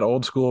got that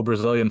old school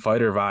Brazilian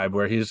fighter vibe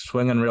where he's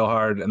swinging real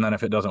hard, and then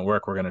if it doesn't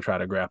work, we're going to try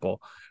to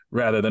grapple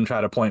rather than try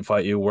to point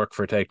fight you, work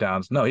for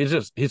takedowns. No,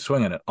 he's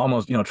swinging it.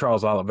 Almost,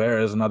 Charles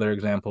Oliveira is another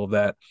example of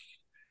that.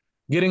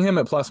 Getting him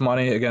at plus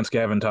money against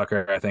Gavin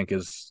Tucker, I think,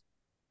 is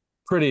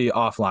pretty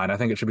offline. I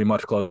think it should be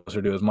much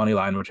closer to his money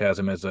line, which has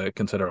him as a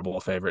considerable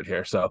favorite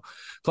here. So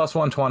plus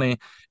 120.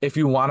 If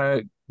you want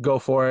to go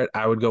for it,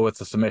 I would go with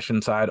the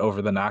submission side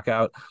over the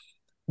knockout.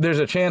 There's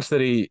a chance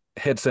that he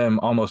hits him,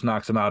 almost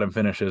knocks him out, and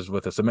finishes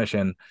with a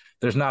submission.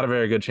 There's not a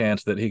very good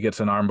chance that he gets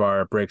an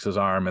armbar, breaks his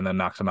arm, and then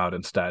knocks him out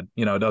instead.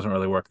 It doesn't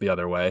really work the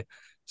other way.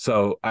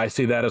 So I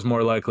see that as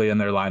more likely, and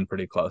their line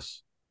pretty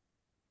close.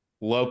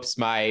 Lopes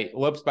by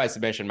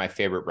submission, my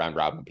favorite round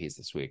robin piece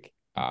this week.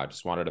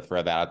 Just wanted to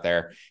throw that out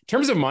there. In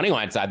terms of money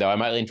line side, though, I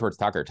might lean towards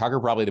Tucker. Tucker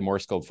probably the more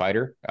skilled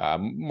fighter,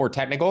 more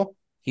technical.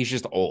 He's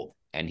just old,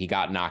 and he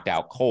got knocked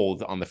out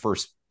cold on the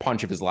first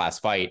punch of his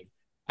last fight.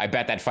 I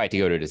bet that fight to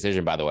go to a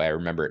decision, by the way. I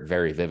remember it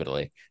very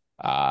vividly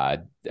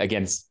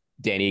against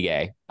Dan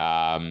Ige.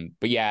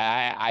 But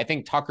yeah, I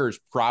think Tucker's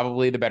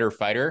probably the better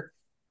fighter,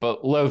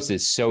 but Lopes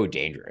is so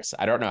dangerous.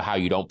 I don't know how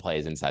you don't play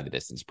his inside the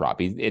distance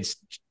prop. It's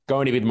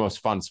going to be the most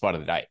fun spot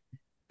of the night,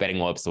 betting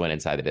Lopes to win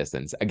inside the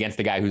distance against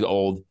the guy who's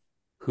old,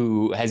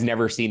 who has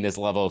never seen this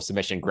level of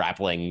submission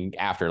grappling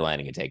after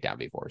landing a takedown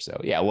before.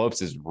 So yeah,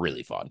 Lopes is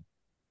really fun.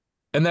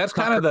 And that's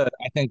kind of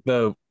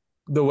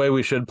the way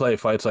we should play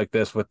fights like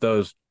this with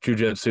those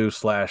jiu-jitsu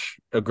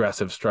 /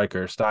 aggressive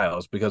striker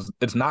styles, because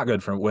it's not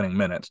good for winning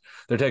minutes.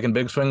 They're taking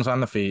big swings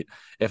on the feet.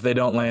 If they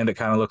don't land, it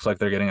kind of looks like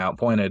they're getting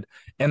outpointed.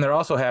 And they're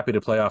also happy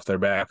to play off their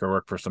back or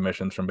work for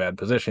submissions from bad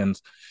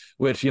positions,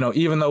 which,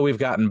 even though we've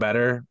gotten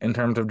better in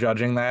terms of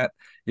judging that,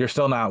 you're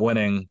still not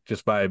winning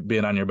just by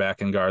being on your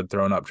back and guard,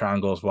 throwing up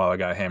triangles while a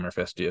guy hammer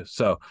fists you.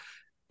 So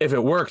if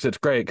it works, it's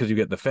great because you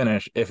get the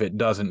finish. If it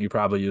doesn't, you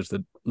probably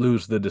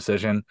lose the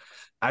decision.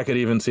 I could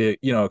even see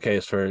a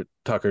case for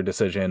Tucker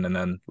decision and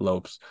then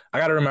Lopes. I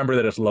got to remember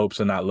that it's Lopes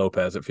and not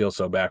Lopez. It feels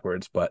so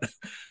backwards, but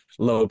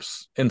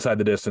Lopes inside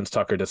the distance,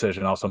 Tucker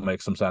decision also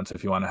makes some sense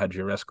if you want to hedge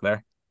your risk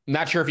there.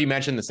 Not sure if you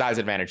mentioned the size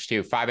advantage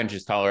too. 5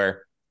 inches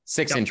taller,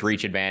 6-inch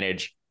reach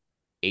advantage,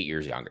 8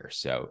 years younger.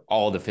 So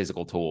all the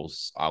physical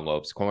tools on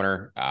Lopes'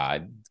 corner.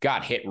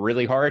 Got hit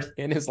really hard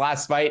in his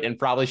last fight and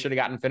probably should have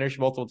gotten finished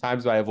multiple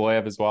times by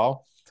Avoyev as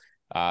well.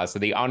 So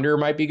the under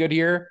might be good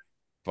here.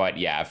 But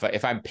yeah,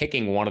 if I'm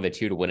picking one of the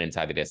two to win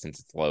inside the distance,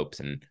 it's Lopes.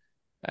 And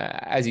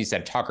as you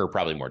said, Tucker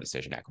probably more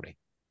decision equity.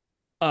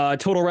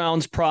 Total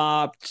rounds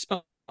propped.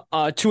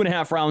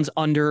 2.5 rounds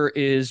under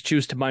is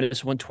juiced to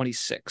minus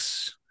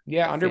 126.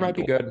 Yeah, under might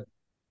be good.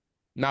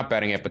 Not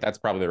betting it, but that's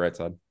probably the right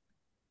side.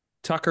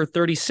 Tucker,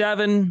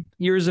 37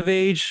 years of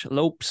age.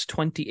 Lopes,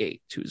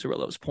 28. To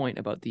Zerillo's point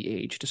about the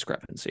age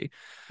discrepancy.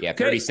 Yeah,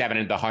 37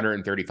 in the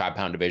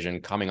 135-pound division,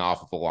 coming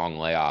off of a long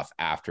layoff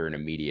after an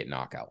immediate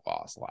knockout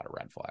loss. A lot of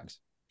red flags.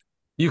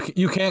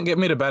 You can't get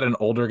me to bet an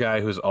older guy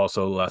who's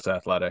also less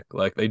athletic.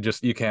 Like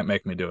you can't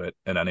make me do it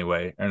in any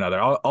way or another.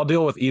 I'll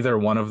deal with either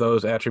one of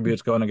those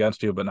attributes going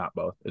against you, but not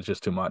both. It's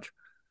just too much.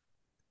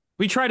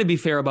 We try to be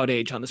fair about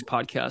age on this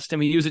podcast, and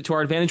we use it to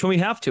our advantage when we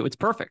have to. It's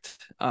perfect.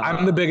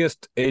 I'm the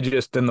biggest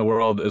ageist in the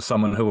world as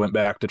someone who went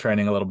back to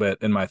training a little bit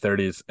in my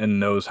 30s and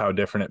knows how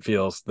different it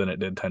feels than it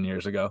did 10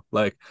 years ago.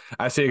 Like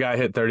I see a guy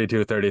hit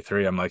 32,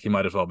 33. I'm like, he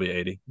might as well be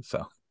 80.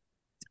 So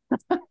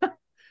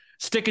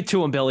stick it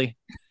to him, Billy.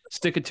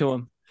 Stick it to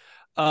him.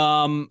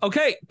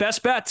 Okay,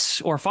 best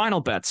bets or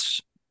final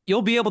bets.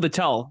 You'll be able to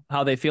tell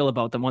how they feel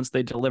about them once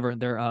they deliver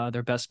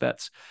their best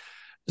bets.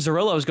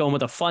 Zerillo's going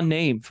with a fun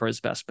name for his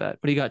best bet.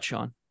 What do you got,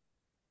 Sean?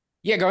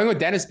 Yeah, going with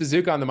Dennis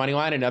Bazooka on the money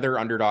line, another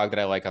underdog that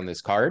I like on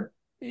this card.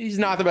 He's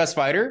not the best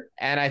fighter,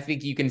 and I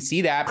think you can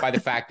see that by the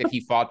fact that he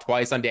fought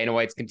twice on Dana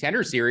White's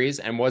Contender Series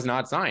and was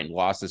not signed.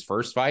 Lost his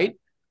first fight,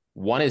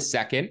 won his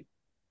second.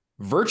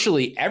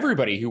 Virtually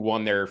everybody who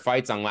won their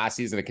fights on last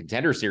season of the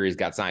Contender Series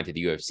got signed to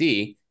the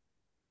UFC,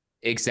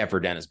 except for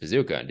Dennis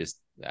Bazooka and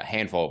just a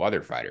handful of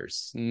other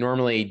fighters.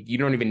 Normally, you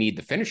don't even need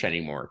the finish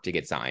anymore to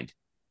get signed,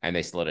 and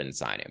they still didn't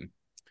sign him.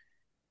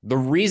 The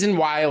reason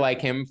why I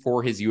like him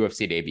for his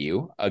UFC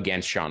debut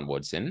against Sean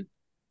Woodson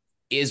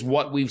is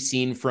what we've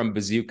seen from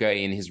Bazooka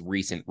in his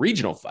recent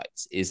regional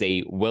fights, is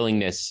a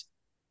willingness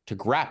to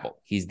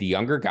grapple. He's the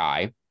younger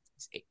guy.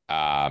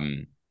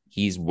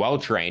 He's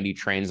well-trained. He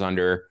trains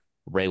under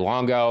Ray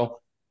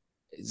Longo.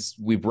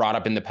 We brought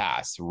up in the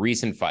past,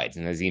 recent fights,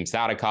 Nazim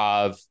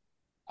Sadikov,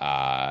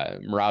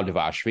 Mural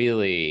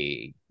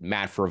Dvalishvili,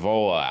 Matt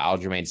Frivola,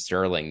 Aljamain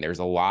Sterling. There's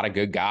a lot of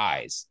good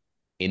guys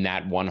in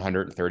that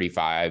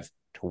 135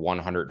 to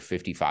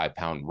 155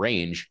 pound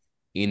range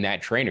in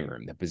that training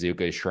room that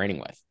Bazooka is training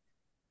with.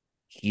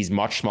 He's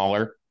much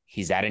smaller.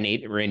 He's at an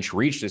 8-inch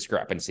reach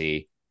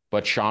discrepancy,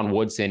 but Sean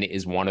Woodson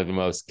is one of the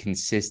most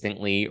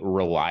consistently,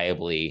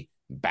 reliably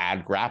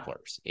bad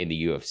grapplers in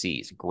the UFC.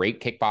 He's a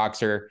great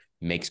kickboxer,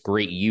 makes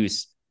great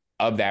use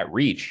of that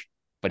reach,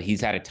 but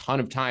he's had a ton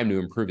of time to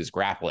improve his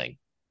grappling,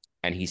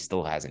 and he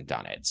still hasn't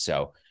done it.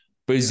 So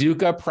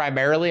Bazooka,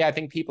 primarily, I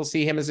think people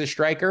see him as a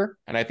striker,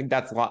 and I think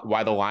that's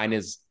why the line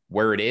is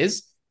where it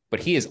is, but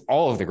he is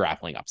all of the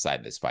grappling upside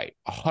in this fight,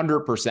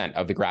 100%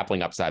 of the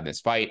grappling upside in this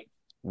fight.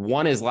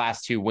 Won his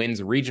last 2 wins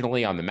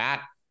regionally on the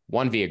mat,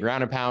 one via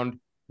ground and pound,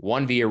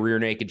 one via rear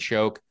naked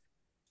choke.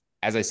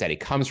 As I said, he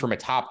comes from a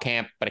top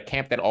camp, but a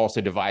camp that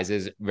also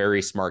devises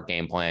very smart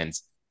game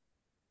plans.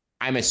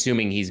 I'm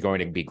assuming he's going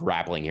to be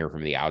grappling here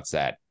from the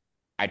outset.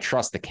 I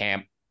trust the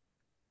camp.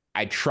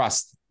 I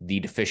trust the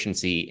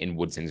deficiency in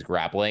Woodson's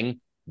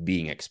grappling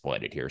being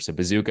exploited here. So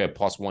Bazooka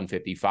plus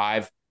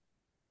 155.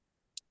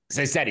 As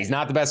I said, he's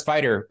not the best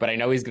fighter, but I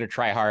know he's going to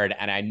try hard,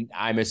 and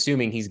I'm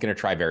assuming he's going to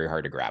try very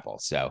hard to grapple.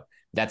 So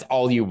that's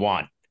all you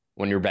want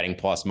when you're betting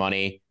plus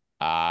money.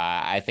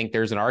 I think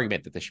there's an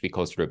argument that this should be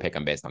closer to a pick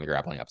 'em based on the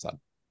grappling upside.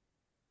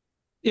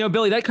 You know,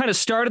 Billy, that kind of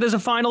started as a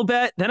final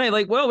bet. Then I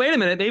well, wait a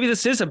minute, maybe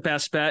this is a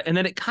best bet. And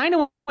then it kind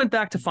of went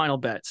back to final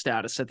bet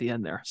status at the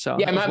end there. So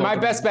yeah, my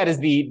best bet is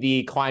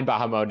the Klein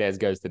Bahamondes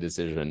goes to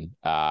decision.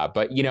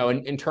 But, you know,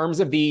 in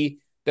terms of the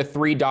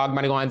 3 dog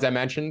money lines I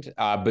mentioned,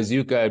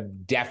 Bazooka,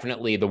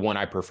 definitely the one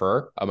I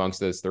prefer amongst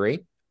those 3.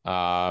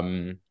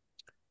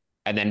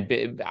 And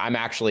then I'm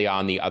actually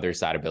on the other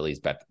side of Billy's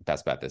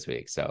best bet this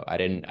week. So I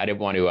didn't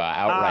want to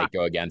outright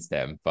go against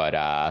him, but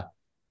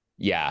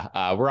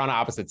we're on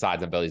opposite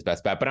sides on Billy's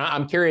best bet, but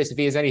I'm curious if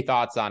he has any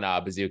thoughts on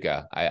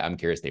Bazooka. I'm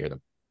curious to hear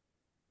them.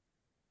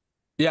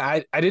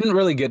 Yeah, I didn't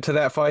really get to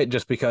that fight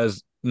just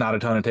because not a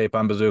ton of tape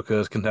on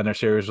Bazooka's Contender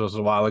Series was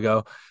a while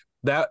ago.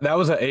 That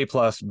was an A+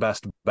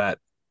 best bet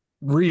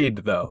read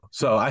though.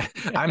 So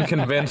I'm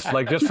convinced,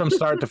 like, just from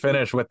start to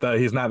finish with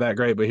he's not that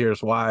great, but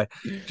here's why.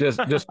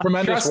 Just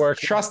tremendous work.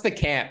 Trust the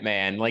camp,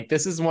 man. Like,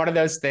 this is one of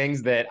those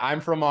things that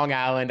I'm from Long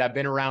Island. I've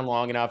been around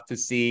long enough to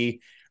see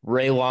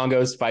Ray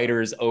Longo's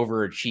fighters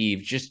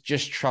overachieve.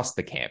 Just trust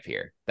the camp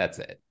here. That's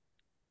it.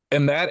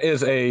 And that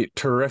is a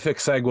terrific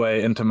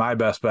segue into my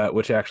best bet,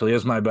 which actually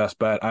is my best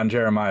bet on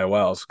Jeremiah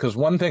Wells. Because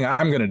one thing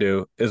I'm going to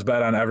do is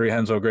bet on every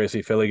Renzo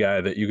Gracie Philly guy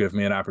that you give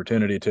me an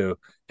opportunity to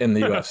in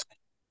the UFC.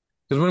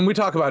 Because when we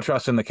talk about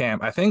trust in the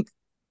camp, I think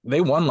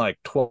they won like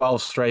 12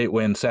 straight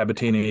when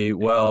Sabatini,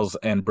 Wells,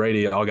 and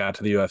Brady all got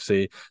to the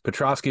UFC.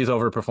 Petroski's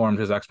overperformed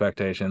his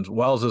expectations.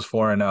 Wells is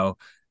 4-0.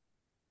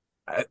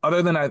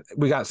 Other than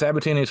we got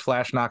Sabatini's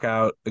flash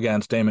knockout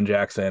against Damon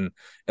Jackson,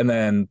 and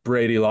then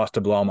Brady lost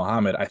to Bilal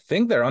Muhammad. I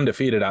think they're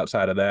undefeated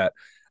outside of that.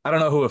 I don't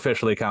know who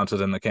officially counts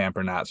as in the camp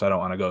or not, so I don't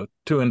want to go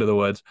too into the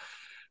woods.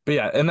 But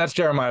yeah, and that's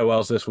Jeremiah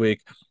Wells this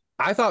week.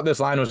 I thought this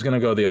line was going to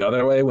go the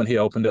other way when he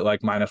opened it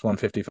like minus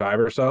 155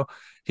 or so.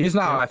 He's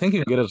now, I think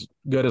he can get as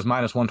good as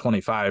minus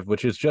 125,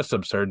 which is just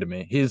absurd to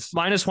me. He's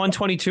minus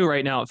 122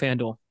 right now at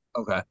FanDuel.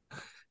 Okay.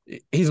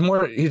 He's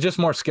just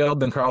more skilled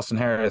than Carlston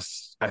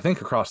Harris, I think,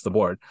 across the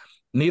board.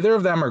 Neither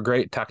of them are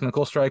great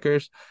technical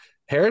strikers.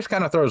 Harris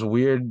kind of throws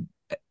weird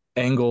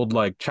angled,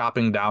 like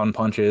chopping down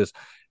punches.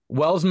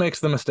 Wells makes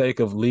the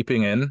mistake of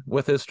leaping in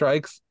with his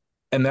strikes,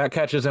 and that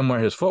catches him where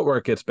his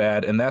footwork gets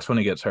bad, and that's when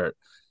he gets hurt.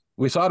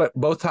 We saw it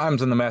both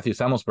times in the Matthew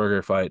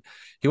Semmelsberger fight.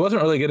 He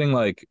wasn't really getting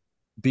like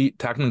beat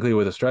technically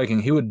with a striking.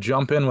 He would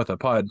jump in with a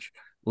punch,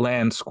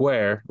 land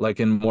square, like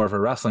in more of a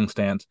wrestling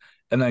stance,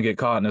 and then get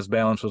caught and his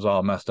balance was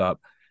all messed up.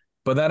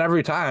 But then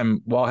every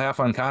time, while half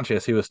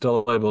unconscious, he was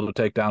still able to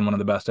take down one of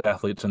the best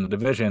athletes in the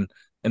division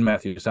in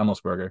Matthew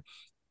Semmelsberger.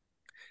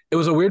 It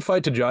was a weird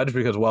fight to judge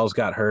because Wells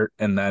got hurt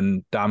and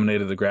then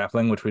dominated the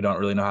grappling, which we don't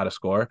really know how to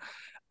score.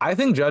 I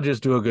think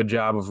judges do a good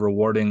job of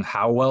rewarding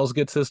how Wells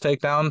gets his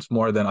takedowns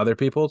more than other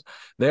people's.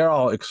 They're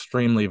all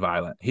extremely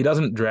violent. He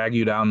doesn't drag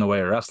you down the way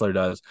a wrestler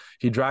does.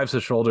 He drives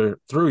his shoulder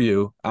through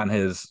you on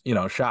his,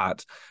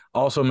 shots.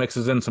 Also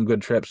mixes in some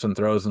good trips and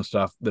throws and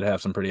stuff that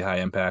have some pretty high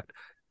impact.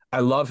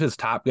 I love his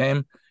top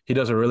game. He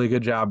does a really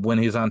good job when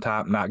he's on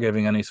top, not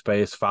giving any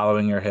space,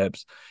 following your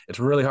hips. It's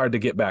really hard to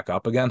get back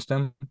up against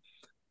him.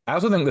 I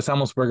also think the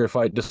Semmelsberger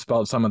fight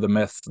dispelled some of the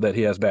myths that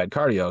he has bad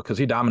cardio, because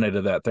he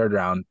dominated that third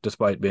round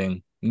despite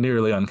being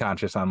nearly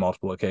unconscious on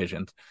multiple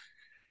occasions.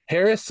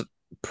 Harris,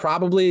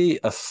 probably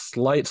a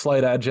slight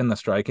edge in the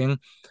striking.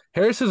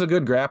 Harris is a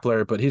good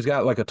grappler, but he's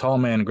got like a tall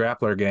man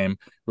grappler game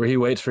where he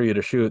waits for you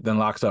to shoot, then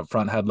locks up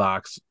front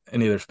headlocks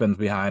and either spins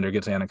behind or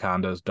gets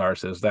anacondas,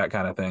 darces, that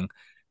kind of thing.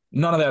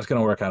 None of that's going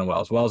to work on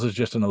Wells. Wells is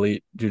just an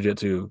elite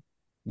jiu-jitsu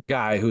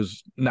guy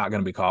who's not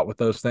going to be caught with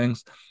those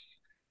things.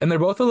 And they're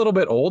both a little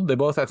bit old. They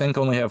both, I think,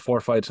 only have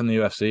 4 fights in the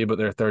UFC, but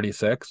they're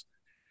 36.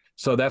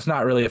 So that's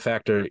not really a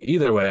factor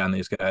either way on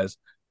these guys.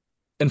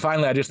 And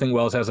finally, I just think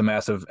Wells has a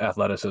massive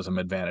athleticism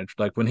advantage.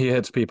 Like when he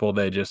hits people,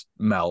 they just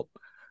melt.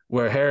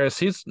 Where Harris,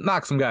 he's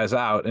knocked some guys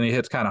out and he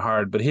hits kind of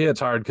hard, but he hits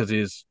hard because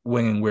he's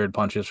winging weird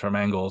punches from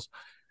angles,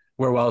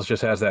 where Wells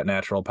just has that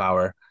natural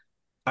power.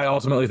 I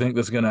ultimately think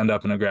this is going to end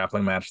up in a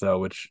grappling match, though,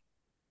 which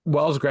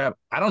Wells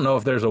I don't know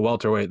if there's a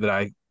welterweight that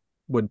I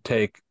would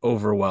take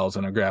over Wells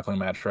in a grappling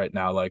match right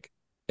now, like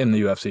in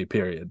the UFC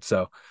period.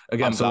 So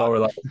against a lower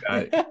level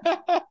guy.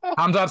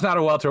 Hamzat's not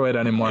a welterweight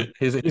anymore.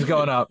 He's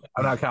going up.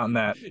 I'm not counting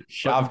that.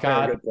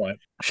 Shavkat. Good point.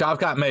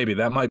 Shavkat, maybe.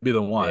 That might be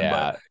the one.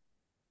 Yeah.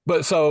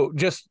 But so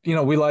just,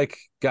 we like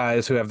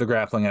guys who have the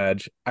grappling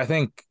edge. I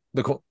think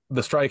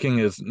the striking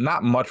is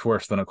not much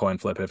worse than a coin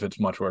flip, if it's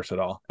much worse at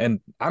all. And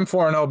I'm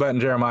 4-0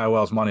 betting Jeremiah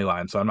Wells money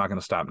line, so I'm not going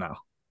to stop now.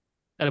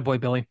 Attaboy,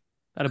 Billy.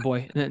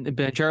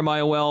 Attaboy.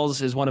 Jeremiah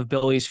Wells is one of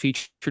Billy's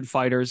featured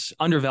fighters,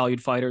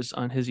 undervalued fighters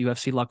on his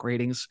UFC luck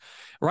ratings.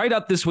 Right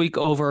up this week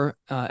over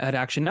at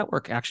Action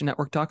Network,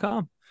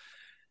 actionnetwork.com.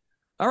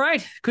 All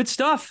right, good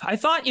stuff. I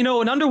thought, an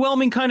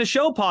underwhelming kind of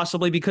show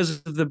possibly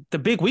because of the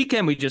big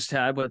weekend we just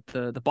had with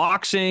the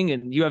boxing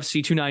and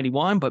UFC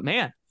 291. But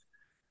man,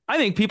 I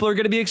think people are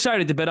going to be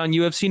excited to bet on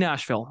UFC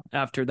Nashville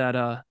after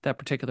that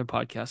particular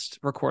podcast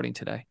recording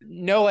today.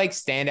 No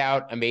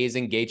standout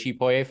amazing Gaethje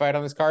Poirier fight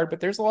on this card, but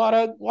there's a lot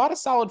of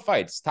solid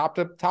fights top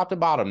to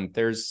bottom.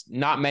 There's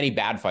not many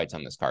bad fights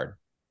on this card.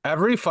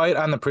 Every fight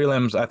on the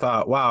prelims, I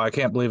thought, wow, I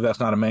can't believe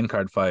that's not a main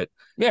card fight.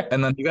 Yeah.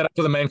 And then you got up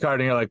to the main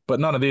card and you're like, but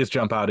none of these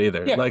jump out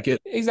either. Yeah,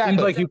 it exactly.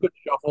 seems like you could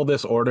shuffle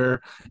this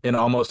order in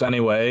almost any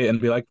way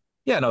and be like,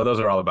 yeah, no, those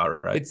are all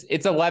about right.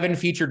 It's 11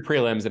 featured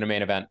prelims in a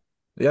main event.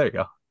 There you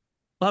go.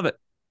 Love it.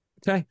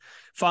 Okay.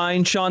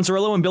 Find Sean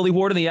Zerillo and Billy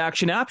Ward in the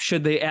Action app.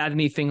 Should they add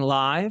anything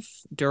live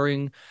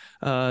during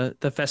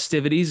the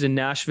festivities in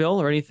Nashville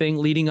or anything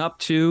leading up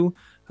to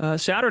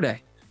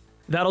Saturday?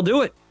 That'll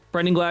do it.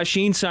 Brendan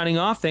Glasheen signing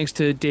off. Thanks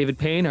to David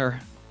Payne, our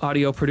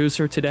audio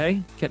producer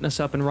today, getting us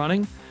up and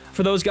running.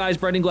 For those guys,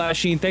 Brendan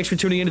Glasheen, thanks for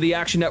tuning into the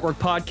Action Network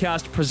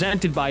podcast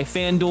presented by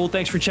FanDuel.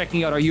 Thanks for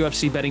checking out our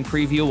UFC betting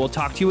preview. We'll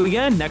talk to you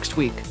again next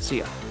week. See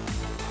ya.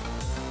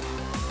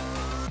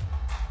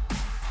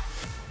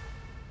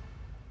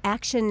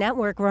 Action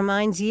Network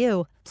reminds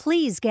you,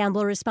 please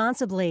gamble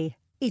responsibly.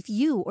 If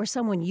you or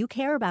someone you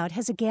care about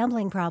has a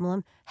gambling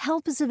problem,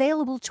 help is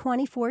available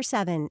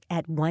 24/7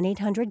 at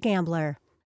 1-800-GAMBLER.